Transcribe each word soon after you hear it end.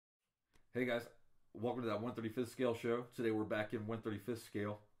Hey guys, welcome to that 135th scale show. Today we're back in 135th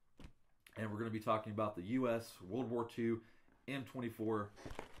scale, and we're going to be talking about the U.S. World War II M24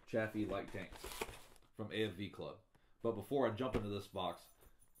 Chaffee light tanks from AFV Club. But before I jump into this box,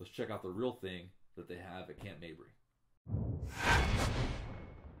 let's check out the real thing that they have at Camp Mabry.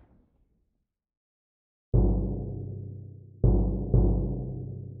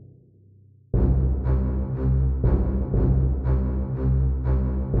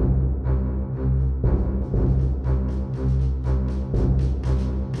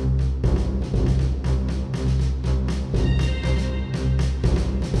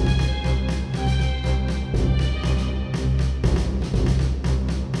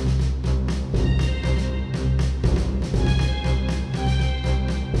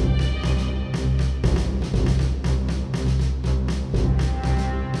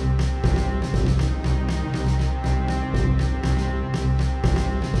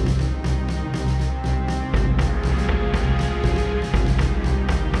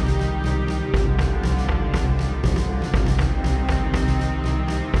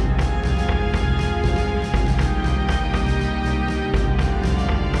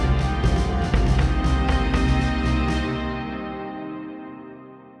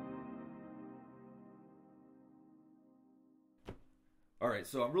 Alright,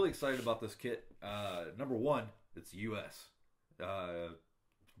 so I'm really excited about this kit. Number one, it's US.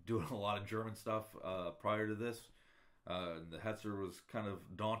 Doing a lot of German stuff prior to this. The Hetzer was kind of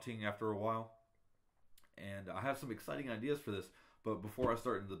daunting after a while. And I have some exciting ideas for this. But before I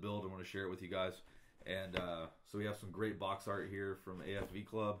start into the build, I want to share it with you guys. And so we have some great box art here from AFV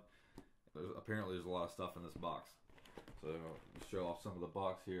Club. Apparently there's a lot of stuff in this box. So I'll show off some of the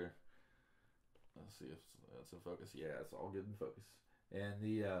box here. Let's see if that's in focus. Yeah, it's all good in focus. And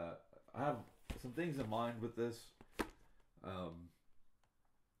I have some things in mind with this. Let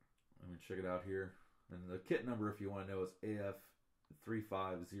me check it out here. And the kit number, if you want to know, is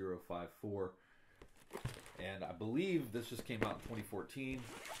AF35054. And I believe this just came out in 2014.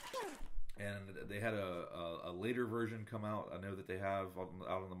 And they had a later version come out. I know that they have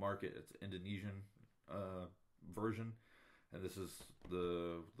out on the market. It's Indonesian version. And this is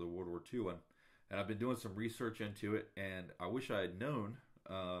the World War II one. And I've been doing some research into it, and I wish I had known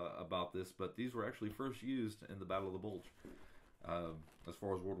about this, but these were actually first used in the Battle of the Bulge. As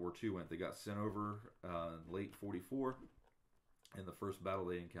far as World War II went, they got sent over in late 44, and the first battle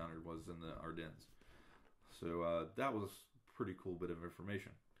they encountered was in the Ardennes. So that was a pretty cool bit of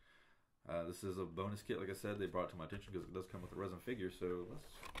information. This is a bonus kit, like I said. They brought it to my attention because it does come with a resin figure, so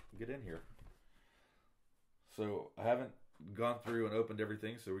let's get in here. So I haven't gone through and opened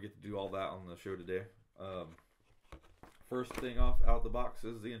everything, so we get to do all that on the show today. First thing out of the box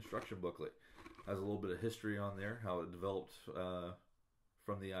is the instruction booklet. Has a little bit of history on there, how it developed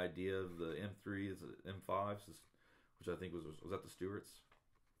from the idea of the M3s, M5s, which I think was that the Stuarts?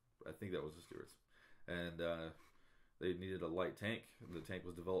 I think that was the Stuarts. And they needed a light tank. The tank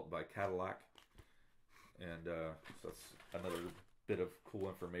was developed by Cadillac, and so that's another bit of cool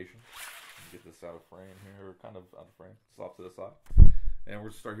information. Get this out of frame here, or kind of out of frame, slop to the side. And we're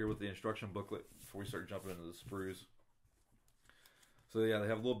going to start here with the instruction booklet before we start jumping into the sprues. So yeah, they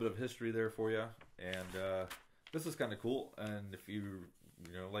have a little bit of history there for you, and this is kind of cool. And if you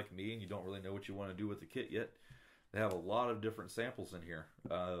like me and you don't really know what you want to do with the kit yet, they have a lot of different samples in here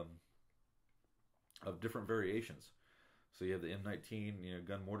of different variations. So you have the M19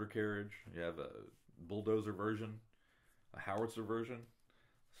 gun mortar carriage, you have a bulldozer version, a howitzer version.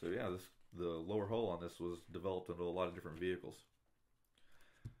 So yeah, the lower hull on this was developed into a lot of different vehicles.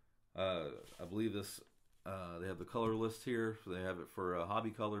 I believe this, they have the color list here. So they have it for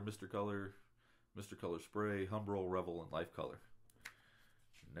Hobby Color, Mr. Color Spray, Humbrol, Revel, and Life Color.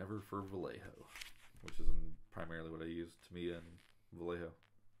 Never for Vallejo, which is primarily what I use, Tamiya and Vallejo.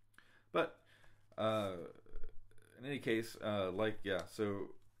 But in any case, so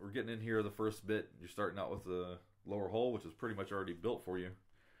we're getting in here the first bit. You're starting out with the lower hull, which is pretty much already built for you.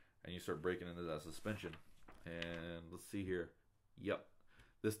 And you start breaking into that suspension. And let's see here. Yep.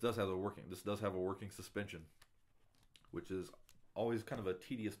 This does have a working suspension, which is always kind of a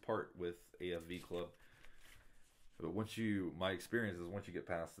tedious part with AFV Club. But my experience is once you get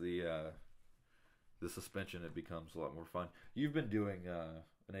past the suspension, it becomes a lot more fun. You've been doing an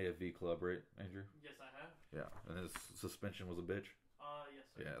AFV Club, right, Andrew? Yes, I have. Yeah. And his suspension was a bitch? Yes,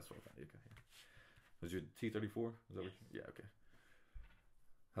 sir. Yeah, that's what I found. Okay. Was your T34? Is that yes. Yeah, okay.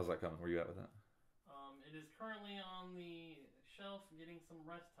 How's that coming? Where you at with that? It is currently on the shelf getting some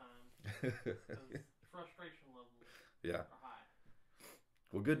rest time because frustration levels are high.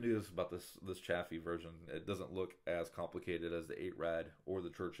 Well, good news about this Chaffee version. It doesn't look as complicated as the 8 Rad or the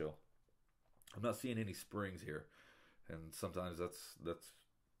Churchill. I'm not seeing any springs here, and sometimes that's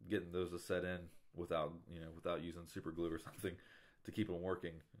getting those to set in without without using super glue or something to keep them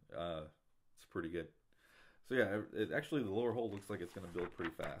working. It's pretty good. So yeah, actually the lower hole looks like it's going to build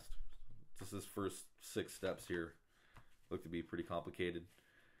pretty fast. Just this first 6 steps here look to be pretty complicated.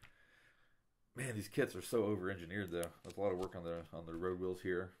 Man, these kits are so over-engineered though. There's a lot of work on the road wheels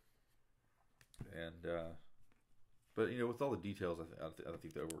here, and but with all the details, I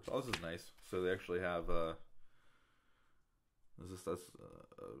think that works. Oh, this is nice. So they actually have that's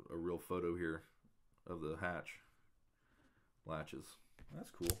a real photo here of the hatch latches.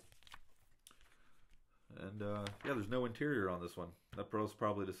 That's cool. And yeah, there's no interior on this one. That was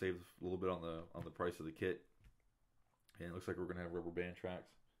probably to save a little bit on the price of the kit. And it looks like we're gonna have rubber band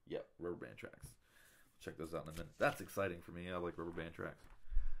tracks. Yep, rubber band tracks. Check those out in a minute. That's exciting for me. I like rubber band tracks.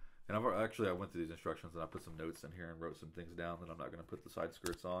 And I went through these instructions and I put some notes in here and wrote some things down that I'm not going to put the side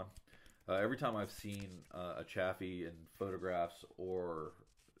skirts on. Every time I've seen a Chaffee in photographs or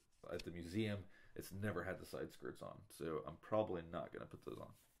at the museum, it's never had the side skirts on. So I'm probably not going to put those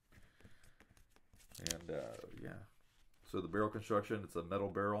on. And yeah. So the barrel construction, it's a metal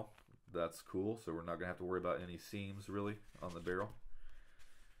barrel. That's cool. So we're not going to have to worry about any seams really on the barrel.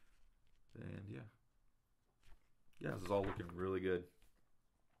 And yeah. Yeah, this is all looking really good.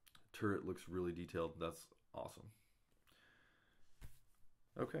 Turret looks really detailed. That's awesome.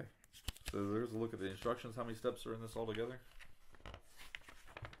 Okay, so there's a look at the instructions. How many steps are in this all together?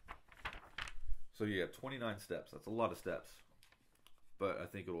 So you got 29 steps. That's a lot of steps, but I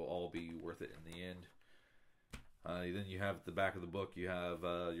think it will all be worth it in the end. Then you have at the back of the book, you have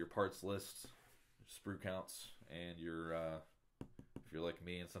your parts lists, sprue counts, and your if you're like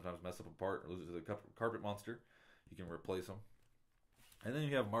me and sometimes mess up a part or lose it to the carpet monster, you can replace them. And then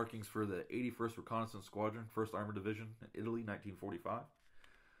you have markings for the 81st Reconnaissance Squadron, 1st Armored Division in Italy, 1945.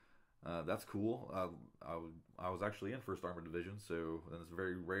 That's cool. I was actually in 1st Armored Division, so it's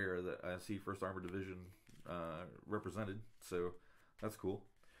very rare that I see 1st Armored Division represented, so that's cool.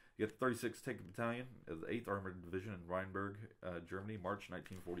 You get the 36th Tank Battalion of the 8th Armored Division in Rheinberg, Germany, March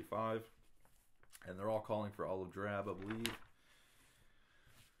 1945. And they're all calling for olive drab, I believe.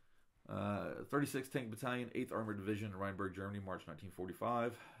 36th Tank Battalion, 8th Armored Division in Rheinberg, Germany, March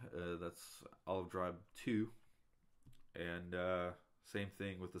 1945. That's olive drab 2. And same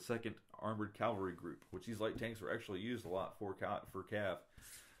thing with the 2nd Armored Cavalry Group, which these light tanks were actually used a lot for Cav.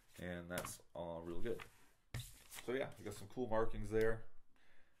 And that's all real good. So yeah, I got some cool markings there.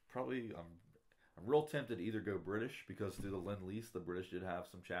 Probably, I'm real tempted to either go British, because through the Lend-Lease, the British did have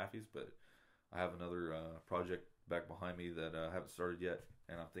some Chafees, but I have another project back behind me that I haven't started yet,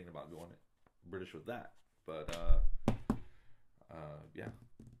 and I'm thinking about going British with that. But yeah,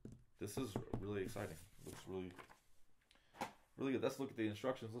 this is really exciting. Looks really good. Let's look at the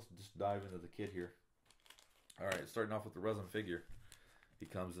instructions. Let's just dive into the kit here. All right, starting off with the resin figure. He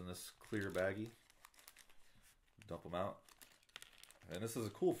comes in this clear baggie. Dump him out. And this is a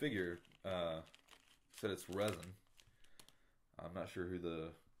cool figure. Said it's resin. I'm not sure who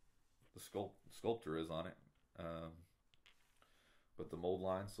the sculptor is on it. But the mold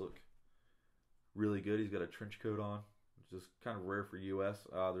lines look really good. He's got a trench coat on, which is kind of rare for US.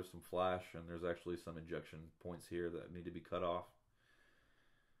 There's some flash, and there's actually some injection points here that need to be cut off.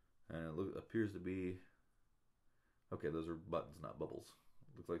 And it appears to be... Okay, those are buttons, not bubbles.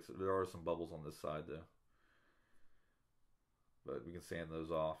 Looks like there are some bubbles on this side, though. But we can sand those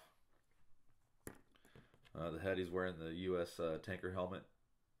off. The head, he's wearing the US tanker helmet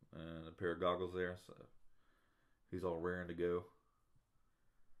and a pair of goggles there, so he's all raring to go.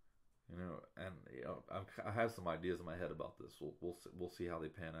 I have some ideas in my head about this. We'll see how they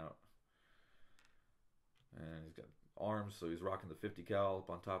pan out. And he's got arms, so he's rocking the 50 cal up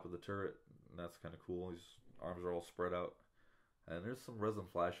on top of the turret, and that's kind of cool. His arms are all spread out, and there's some resin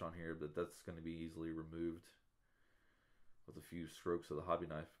flash on here, but that's going to be easily removed with a few strokes of the hobby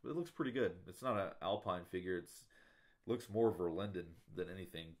knife. But it looks pretty good. It's not an Alpine figure. It looks more Verlinden than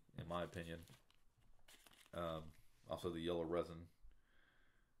anything, in my opinion. Also the yellow resin.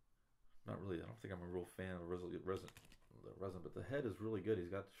 Not really. I don't think I'm a real fan of resin, but the head is really good. He's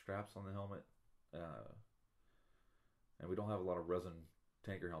got the straps on the helmet. And we don't have a lot of resin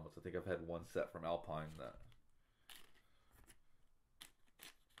tanker helmets. I think I've had one set from Alpine that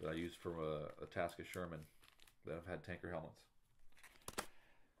I used from a Tasca Sherman that I've had tanker helmets.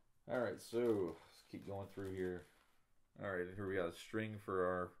 Alright, so let's keep going through here. Alright, here we got a string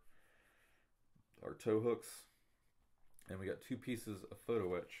for our tow hooks. And we got 2 pieces of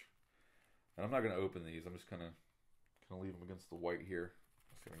photo etch. And I'm not going to open these. I'm just going to leave them against the white here.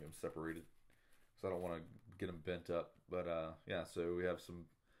 Just going to get them separated. So I don't want to get them bent up. But yeah, so we have some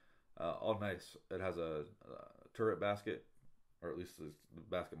All nice. It has a turret basket, or at least the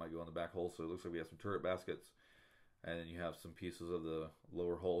basket might go on the back hole. So it looks like we have some turret baskets, and then you have some pieces of the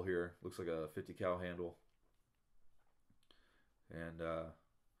lower hull here. Looks like a 50 cal handle, and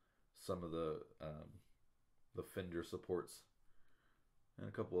some of the fender supports, and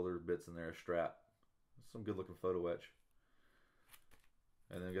a couple other bits in there. A strap, some good looking photo etch,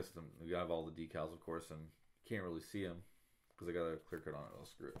 and then I guess we have all the decals, of course, and can't really see them because I got a clear coat on it.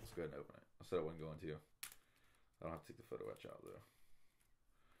 Let's screw it. Let's go ahead and open it. I said I wasn't going to. I don't have to take the photo etch out though.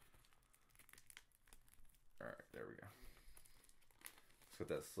 Alright, there we go. Let's get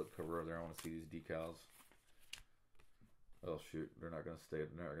that slip cover over there. I want to see these decals. Oh shoot, they're not gonna stay.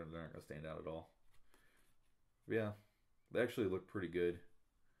 They're not gonna stand out at all. But yeah, they actually look pretty good.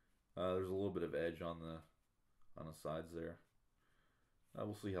 There's a little bit of edge on the sides there.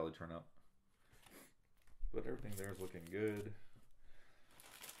 We'll see how they turn out. But everything there is looking good.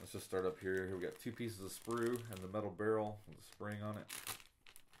 Let's just start up here. Here we got 2 pieces of sprue and the metal barrel with the spring on it.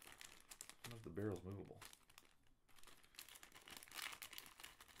 I don't know if the barrel's movable.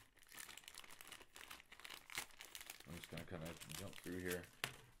 I'm just going to kind of jump through here.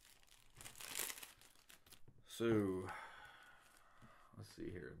 So, let's see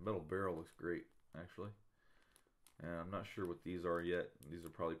here. Metal barrel looks great, actually. And I'm not sure what these are yet. These are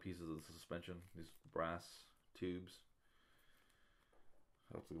probably pieces of the suspension. These brass tubes.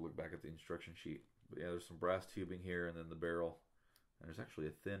 I'll have to look back at the instruction sheet. But yeah, there's some brass tubing here, and then the barrel. And there's actually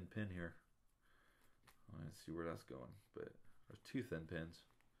a thin pin here. Let's see where that's going. But there's 2 thin pins.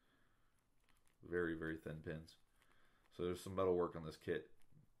 Very, very thin pins. So there's some metal work on this kit.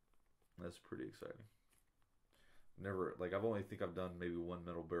 That's pretty exciting. Never, like, I've only think I've done maybe 1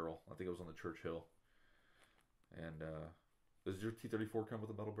 metal barrel. I think it was on the Churchill. And does your T-34 come with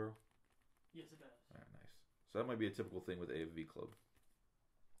a metal barrel? Yes, it does. Alright, nice. So that might be a typical thing with AFV Club.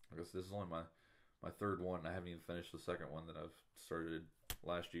 I guess this is only my 3rd one. I haven't even finished the 2nd one that I've started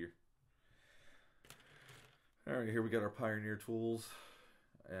last year. Alright, here we got our Pioneer tools.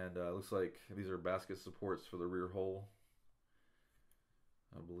 And looks like these are basket supports for the rear hull,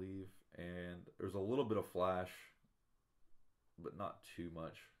 I believe. And there's a little bit of flash, but not too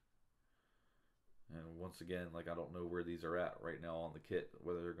much. And once again, like, I don't know where these are at right now on the kit,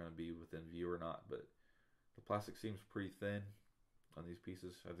 whether they're going to be within view or not, but the plastic seems pretty thin on these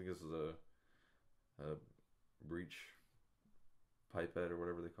pieces. I think this is a breech pipette or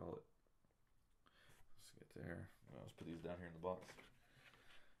whatever they call it. Let's get there. Let's put these down here in the box.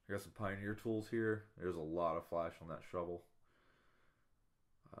 I got some Pioneer tools here. There's a lot of flash on that shovel.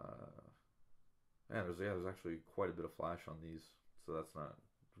 There's actually quite a bit of flash on these, so that's not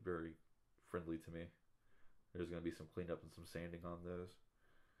very friendly to me. There's going to be some cleanup and some sanding on those.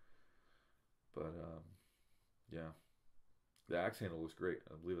 But yeah, the axe handle looks great.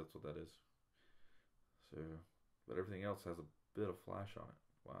 I believe that's what that is. So, but everything else has a bit of flash on it.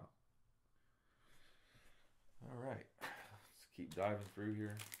 Wow. All right, let's keep diving through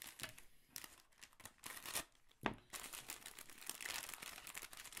here.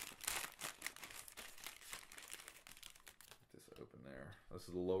 Open there. This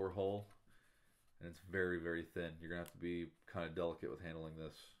is the lower hull, and it's very, very thin. You're gonna have to be kind of delicate with handling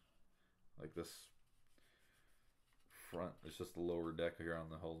this. Like this front, it's just the lower deck here on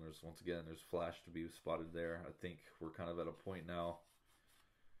the hull, and there's flash to be spotted there. I think we're kind of at a point now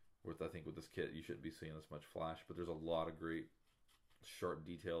with this kit you shouldn't be seeing this much flash, but there's a lot of great sharp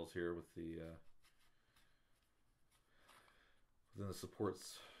details here with the within the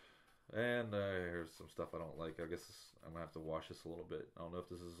supports. And here's some stuff I don't like. I guess I'm gonna have to wash this a little bit. I don't know if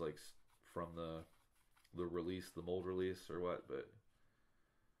this is like from the release, the mold release, or what, but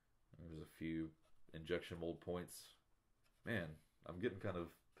there's a few injection mold points. Man, I'm getting kind of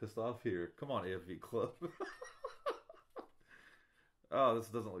pissed off here. Come on, AFV Club. Oh, this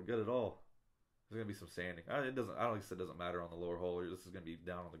doesn't look good at all. There's gonna be some sanding. It doesn't. I don't think it doesn't matter on the lower hull. This is gonna be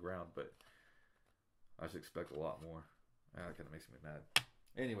down on the ground, but I should expect a lot more. That kind of makes me mad.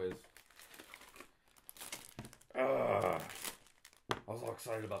 Anyways, I was all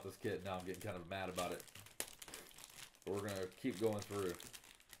excited about this kit. Now I'm getting kind of mad about it. But we're gonna keep going through.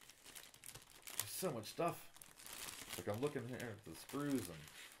 There's so much stuff. Like, I'm looking here at the sprues, and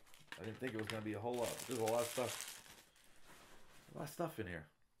I didn't think it was gonna be a whole lot. There's a lot of stuff. A lot of stuff in here.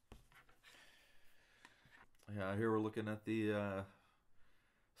 Yeah, here we're looking at the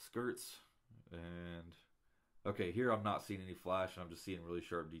skirts, and okay, here I'm not seeing any flash. I'm just seeing really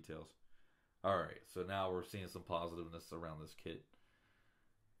sharp details. Alright, so now we're seeing some positiveness around this kit.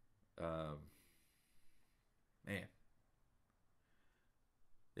 Man.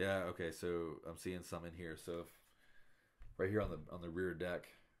 Yeah, okay, so I'm seeing some in here. So right here on the rear deck,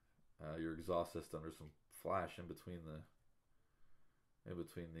 your exhaust system. There's some flash in between the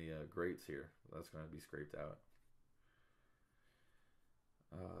grates here. That's going to be scraped out.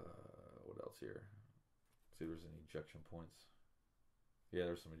 What else here? See if there's any ejection points. Yeah,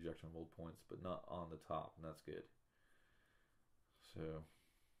 there's some ejection mold points, but not on the top, and that's good. So,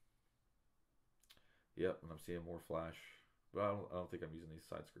 yep, and I'm seeing more flash, but I don't think I'm using these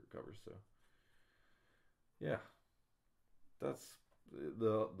side skirt covers. So, yeah, that's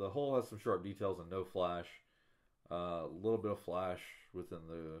the hull has some sharp details and no flash. A little bit of flash within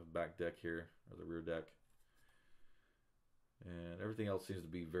the back deck here, or the rear deck. And everything else seems to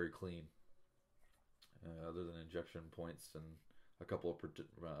be very clean. Other than injection points and a couple of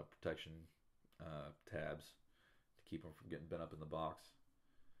protection tabs to keep them from getting bent up in the box.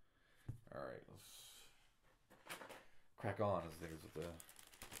 Alright, let's crack on, as things with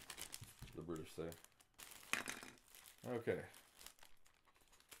the British say. Okay.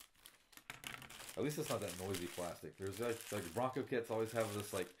 At least it's not that noisy plastic. There's like Bronco kits always have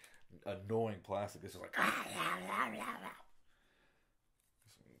this like annoying plastic. This is like some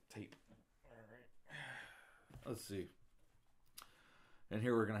tape. All right. Let's see. And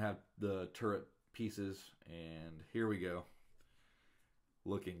here we're gonna have the turret pieces, and here we go.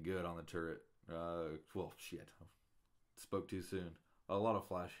 Looking good on the turret. Well, shit. Spoke too soon. A lot of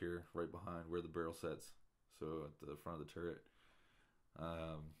flash here, right behind where the barrel sets. So at the front of the turret.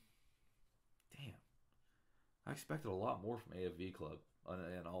 Damn. I expected a lot more from AFV Club,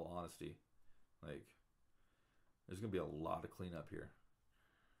 in all honesty. Like, there's going to be a lot of cleanup here.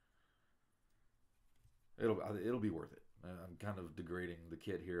 It'll be worth it. I'm kind of degrading the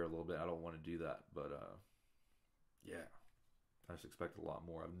kit here a little bit. I don't want to do that, but yeah. I just expected a lot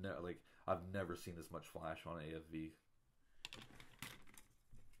more. I've never seen this much flash on AFV.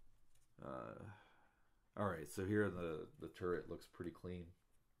 Alright, so here the turret looks pretty clean.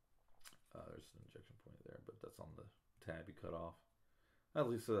 There's an injection point there, but that's on the tab you cut off. At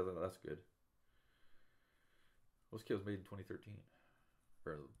least that's good. This kit was made in 2013.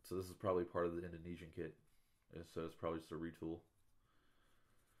 So this is probably part of the Indonesian kit. So it's probably just a retool.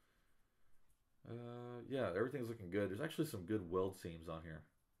 Yeah, everything's looking good. There's actually some good weld seams on here.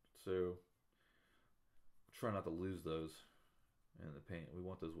 So try not to lose those in the paint. We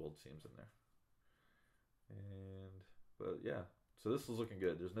want those weld seams in there. But yeah, so this is looking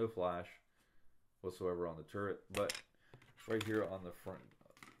good. There's no flash whatsoever on the turret, but right here on the front,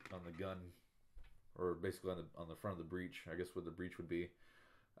 on the gun, or basically on the front of the breech, I guess what the breech would be,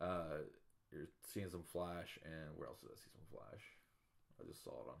 you're seeing some flash. And where else did I see some flash? I just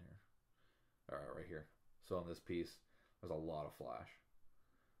saw it on here. Alright, right here. So on this piece, there's a lot of flash.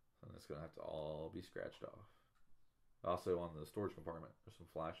 And it's going to have to all be scratched off. Also on the storage compartment, there's some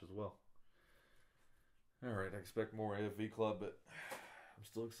flash as well. Alright, I expect more AFV Club, but I'm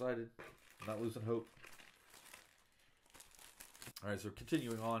still excited. I'm not losing hope. Alright, so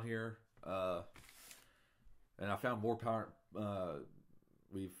continuing on here. And I found more power.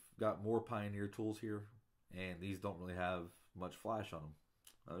 We've got more Pioneer tools here. And these don't really have much flash on them.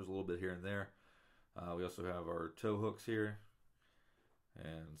 There's a little bit here and there. We also have our tow hooks here.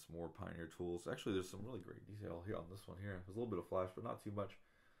 And some more Pioneer tools. Actually, there's some really great detail here on this one here. There's a little bit of flash, but not too much.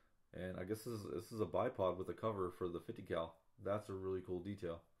 And I guess this is a bipod with a cover for the 50 cal. That's a really cool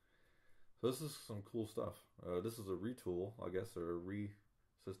detail. So this is some cool stuff. This is a retool, I guess, or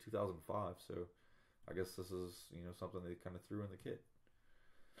says 2005. So I guess this is, something they kind of threw in the kit.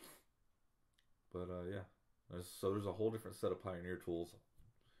 But yeah, there's a whole different set of Pioneer tools.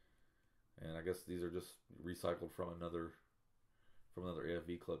 And I guess these are just recycled from another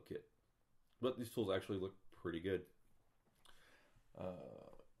AFV Club kit. But these tools actually look pretty good.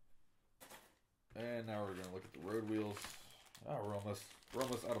 And now we're gonna look at the road wheels. Oh, we're almost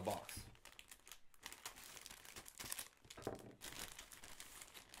out of box.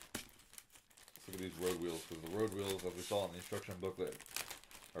 Let's look at these road wheels, because the road wheels, as we saw in the instruction booklet,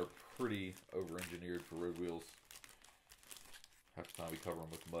 are pretty over-engineered for road wheels. Half the time we cover them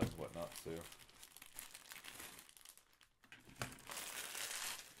with mud and whatnot, so. Get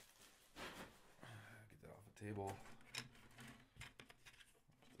that off the table.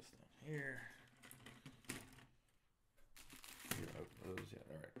 Put this down here. Open those,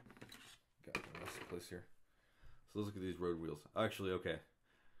 yeah, alright. Got the rest of the place here. So let's look at these road wheels. Actually, okay.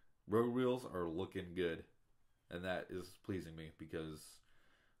 Road wheels are looking good. And that is pleasing me, because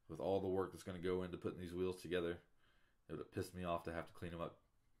with all the work that's going to go into putting these wheels together, it would piss me off to have to clean them up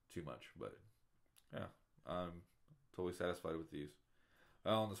too much. But yeah, I'm totally satisfied with these.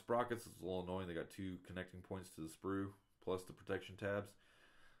 On the sprockets, it's a little annoying. They got 2 connecting points to the sprue plus the protection tabs,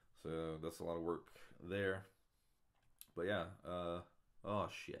 so that's a lot of work there. But yeah, oh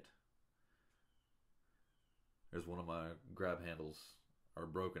shit, There's one of my grab handles are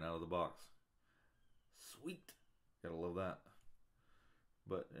broken out of the box. Sweet. Gotta love that.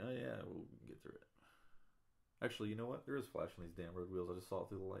 But, yeah, we'll get through it. Actually, you know what? There is flash on these damn road wheels. I just saw it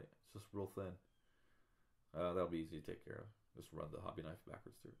through the light. It's just real thin. That'll be easy to take care of. Just run the hobby knife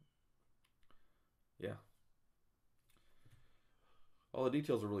backwards through. Yeah. All the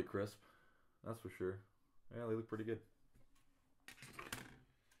details are really crisp. That's for sure. Yeah, they look pretty good.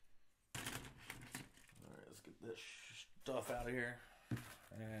 Alright, let's get this stuff out of here.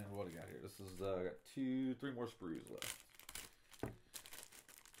 And what do I got here? This is, I got 3 more sprues left. There's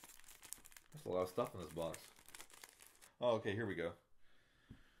a lot of stuff in this box. Oh, okay, here we go.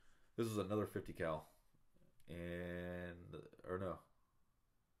 This is another 50 cal. And, or no.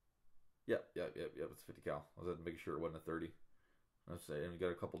 Yep, it's 50 cal. I was making sure it wasn't a 30. Let's say, and we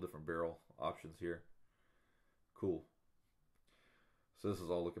got a couple different barrel options here. Cool. So this is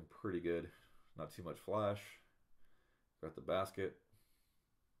all looking pretty good. Not too much flash. Got the basket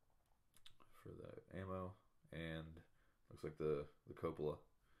for the ammo, and looks like the cupola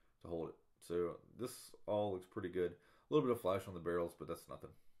to hold it. So this all looks pretty good. A little bit of flash on the barrels, but that's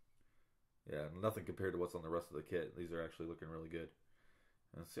nothing. Yeah, nothing compared to what's on the rest of the kit. These are actually looking really good.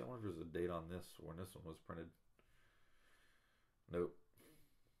 And see, I wonder if there's a date on this, when this one was printed. Nope.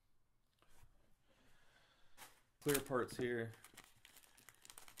 Clear parts here.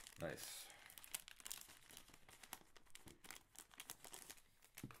 Nice.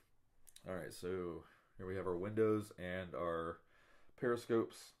 Alright, so here we have our windows and our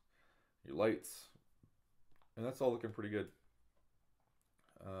periscopes, your lights, and that's all looking pretty good.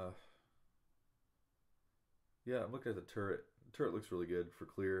 Yeah, I'm looking at the turret. The turret looks really good for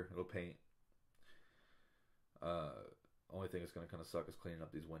clear. It'll paint. Only thing that's going to kind of suck is cleaning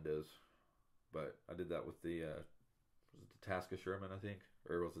up these windows. But I did that with the, was it the Tasca Sherman, I think?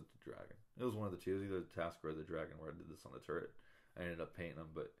 Or was it the Dragon? It was one of the two. It was either the Tasca or the Dragon where I did this on the turret. I ended up painting them,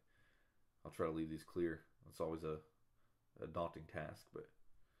 but I'll try to leave these clear. It's always a daunting task, but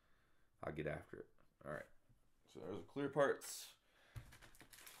I'll get after it. Alright. So there's the clear parts.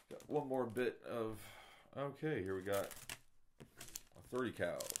 Got one more bit of... Okay, here we got 30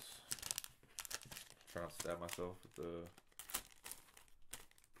 cows. Trying to stab myself with the...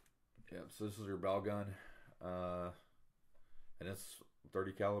 Yeah, so this is your bow gun. And it's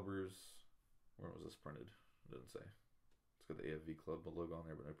 30 calibers. Where was this printed? It doesn't say. It's got the AFV Club logo on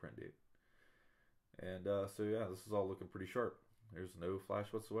there, but no print date. And so yeah, this is all looking pretty sharp. There's no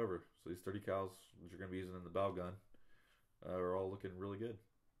flash whatsoever. So these 30 cals that you're going to be using in the bow gun are all looking really good.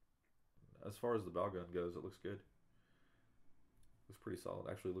 As far as the bow gun goes, it looks good. Looks pretty solid.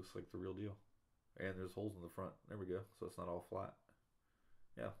 Actually looks like the real deal. And there's holes in the front. There we go. So it's not all flat.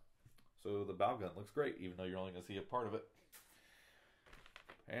 Yeah. So the bow gun looks great, even though you're only going to see a part of it.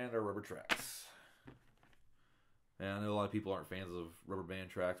 And our rubber tracks. And I know a lot of people aren't fans of rubber band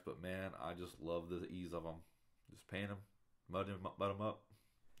tracks, but man, I just love the ease of them. Just paint them, mud them up.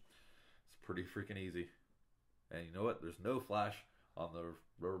 It's pretty freaking easy. And you know what? There's no flash on the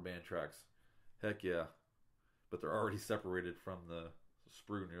rubber band tracks. Heck yeah. But they're already separated from the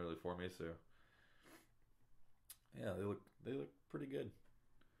sprue nearly for me, so yeah, they look pretty good.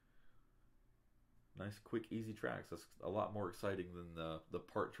 Nice, quick, easy tracks. That's a lot more exciting than the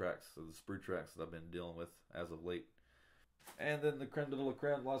part tracks or the sprue tracks that I've been dealing with as of late. And then the creme de la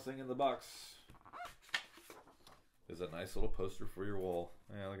creme, last thing in the box, is a nice little poster for your wall.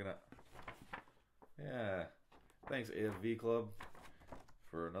 Yeah, look at that. Yeah. Thanks, AFV Club,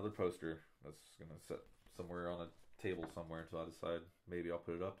 for another poster that's going to sit somewhere on a table somewhere until I decide maybe I'll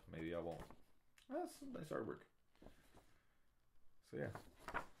put it up, maybe I won't. That's some nice artwork. So yeah.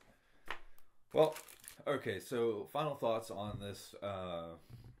 Well, okay, so final thoughts on this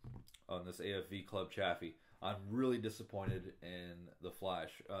AFV Club Chaffee. I'm really disappointed in the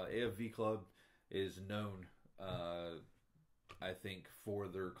flash. AFV Club is known, I think, for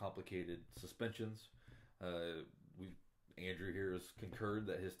their complicated suspensions. Andrew here has concurred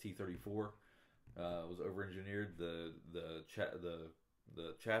that his T34 was over-engineered. The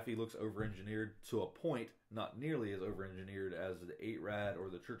Chaffee looks over-engineered to a point, not nearly as over-engineered as the 8-Rad or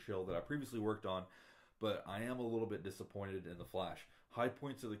the Churchill that I previously worked on, but I am a little bit disappointed in the flash. High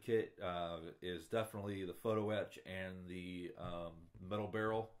points of the kit is definitely the photo etch and the metal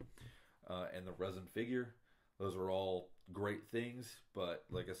barrel and the resin figure. Those are all great things, but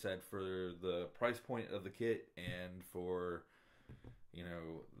like I said, for the price point of the kit and for, you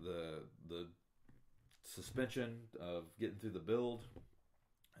know, the suspension of getting through the build,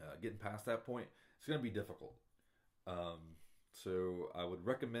 getting past that point, it's going to be difficult. So I would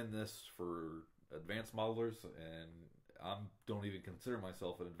recommend this for advanced modelers, and I don't even consider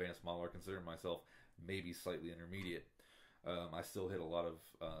myself an advanced modeler. I consider myself maybe slightly intermediate. I still hit a lot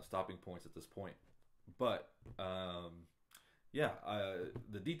of stopping points at this point. But, the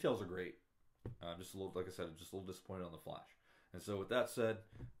details are great. Just a little, like I said, just a little disappointed on the flash. And so with that said,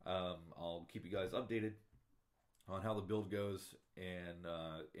 I'll keep you guys updated on how the build goes and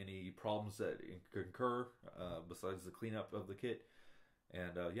any problems that occur besides the cleanup of the kit.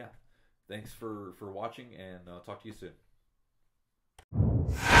 And thanks for watching, and I'll talk to you soon.